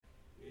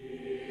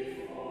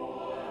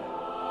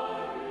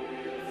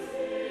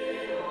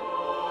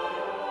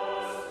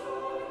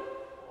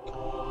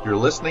You're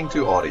listening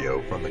to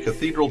audio from the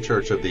Cathedral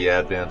Church of the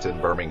Advent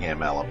in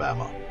Birmingham,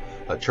 Alabama,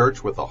 a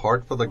church with a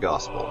heart for the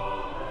gospel.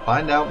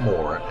 Find out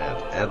more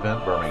at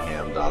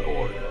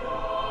adventbirmingham.org.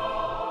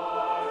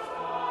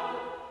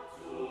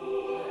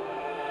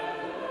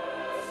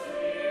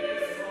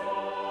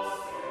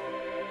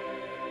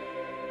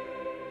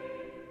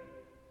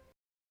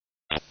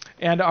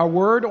 And our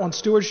word on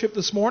stewardship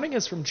this morning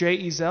is from Jay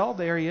Ezel.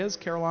 There he is,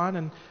 Caroline,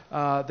 and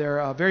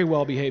they're very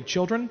well-behaved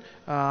children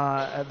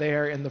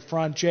there in the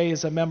front. Jay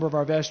is a member of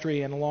our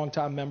vestry and a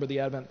longtime member of the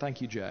Advent.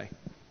 Thank you, Jay.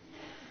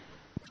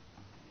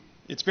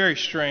 It's very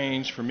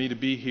strange for me to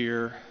be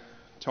here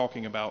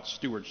talking about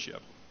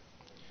stewardship.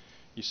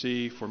 You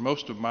see, for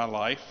most of my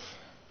life,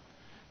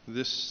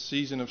 this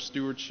season of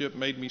stewardship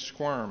made me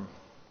squirm.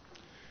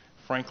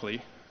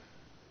 Frankly,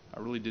 I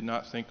really did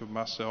not think of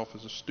myself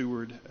as a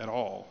steward at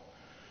all.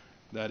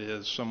 That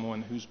is,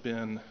 someone who's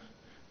been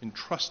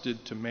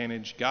entrusted to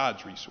manage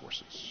God's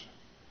resources.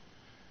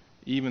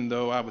 Even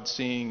though I would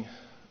sing,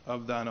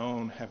 "Of thine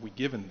own have we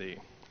given thee,"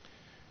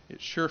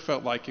 it sure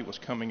felt like it was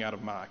coming out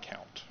of my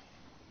account.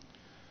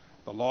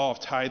 The law of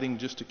tithing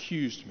just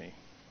accused me.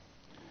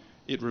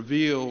 It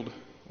revealed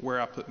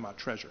where I put my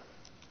treasure.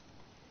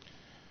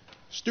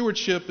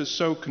 Stewardship is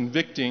so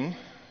convicting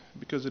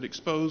because it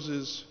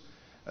exposes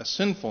a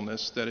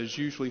sinfulness that is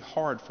usually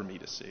hard for me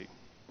to see.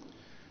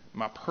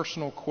 My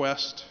personal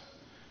quest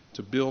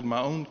to build my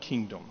own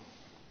kingdom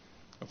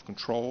of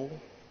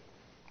control,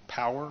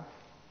 power,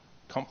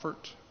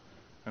 comfort,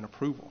 and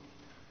approval.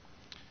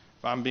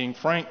 If I'm being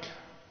frank,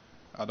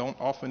 I don't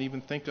often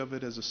even think of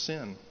it as a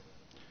sin.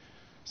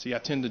 See, I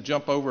tend to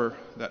jump over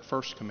that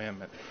first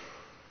commandment,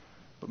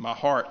 but my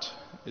heart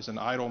is an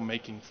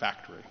idol-making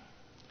factory.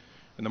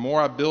 And the more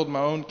I build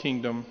my own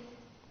kingdom,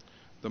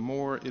 the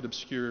more it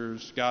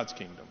obscures God's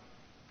kingdom.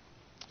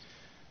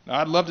 Now,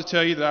 I'd love to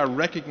tell you that I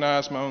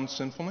recognize my own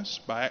sinfulness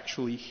by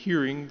actually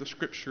hearing the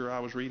scripture I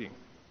was reading.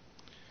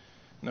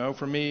 No,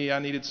 for me, I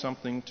needed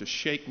something to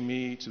shake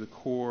me to the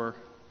core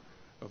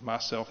of my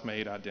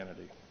self-made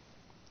identity.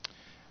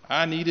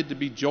 I needed to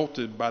be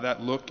jolted by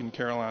that look in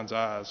Caroline's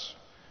eyes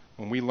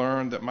when we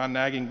learned that my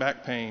nagging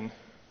back pain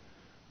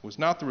was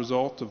not the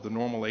result of the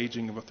normal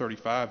aging of a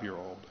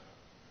 35-year-old,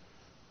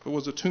 but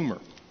was a tumor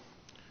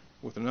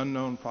with an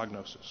unknown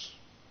prognosis.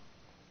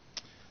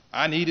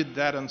 I needed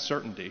that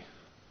uncertainty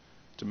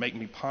to make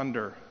me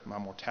ponder my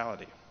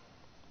mortality.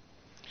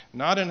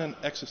 Not in an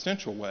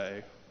existential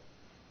way,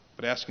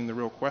 but asking the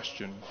real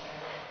question,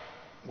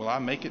 will I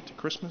make it to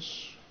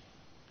Christmas?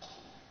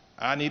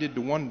 I needed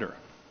to wonder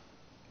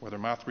whether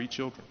my 3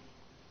 children,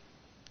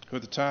 who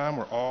at the time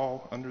were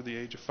all under the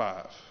age of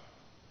 5,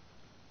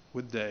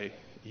 would they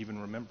even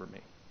remember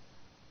me?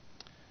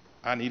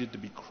 I needed to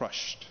be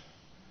crushed,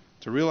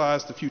 to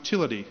realize the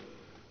futility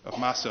of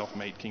my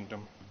self-made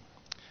kingdom.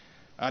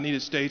 I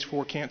needed stage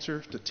 4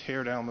 cancer to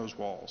tear down those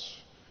walls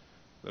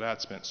that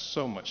I'd spent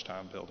so much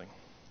time building,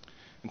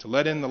 and to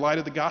let in the light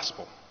of the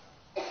gospel,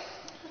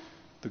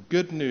 the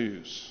good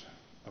news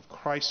of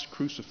Christ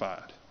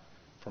crucified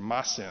for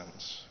my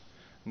sins.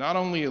 Not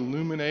only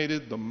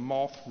illuminated the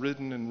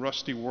moth-ridden and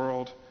rusty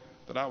world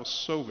that I was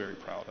so very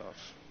proud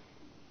of,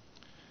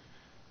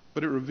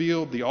 but it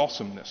revealed the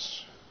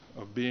awesomeness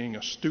of being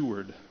a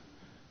steward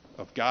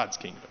of God's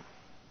kingdom.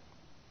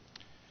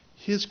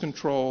 His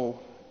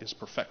control is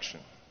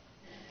perfection.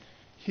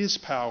 His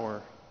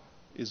power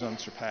is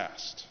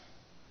unsurpassed.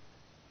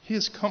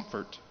 His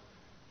comfort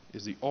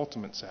is the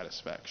ultimate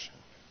satisfaction.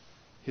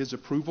 His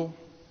approval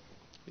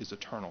is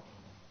eternal.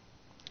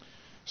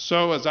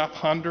 So as I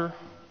ponder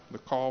the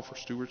call for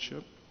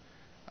stewardship,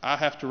 I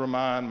have to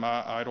remind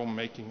my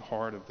idol-making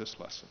heart of this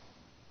lesson.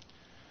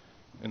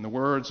 In the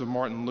words of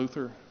Martin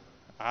Luther,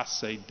 I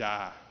say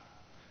die.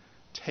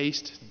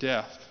 Taste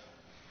death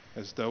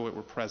as though it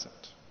were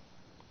present.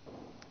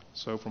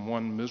 So from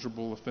one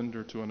miserable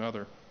offender to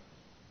another,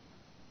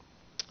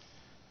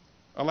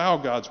 allow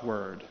God's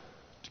word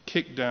to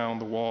kick down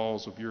the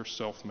walls of your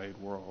self-made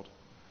world.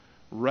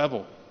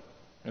 Revel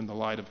in the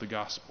light of the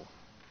gospel.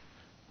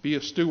 Be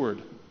a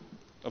steward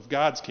of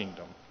God's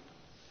kingdom,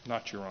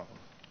 not your own.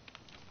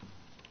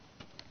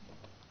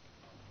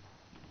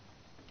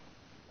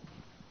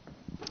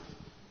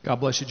 God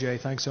bless you, Jay.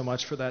 Thanks so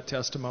much for that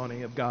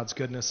testimony of God's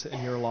goodness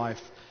in your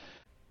life.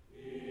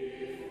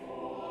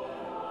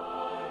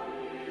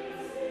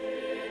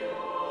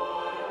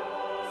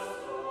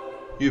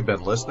 You've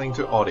been listening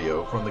to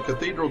audio from the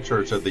Cathedral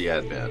Church of the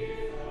Advent.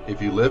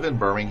 If you live in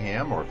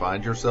Birmingham or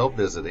find yourself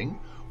visiting,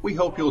 we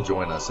hope you'll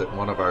join us at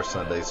one of our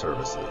Sunday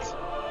services.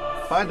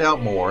 Find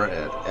out more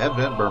at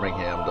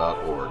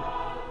adventbirmingham.org.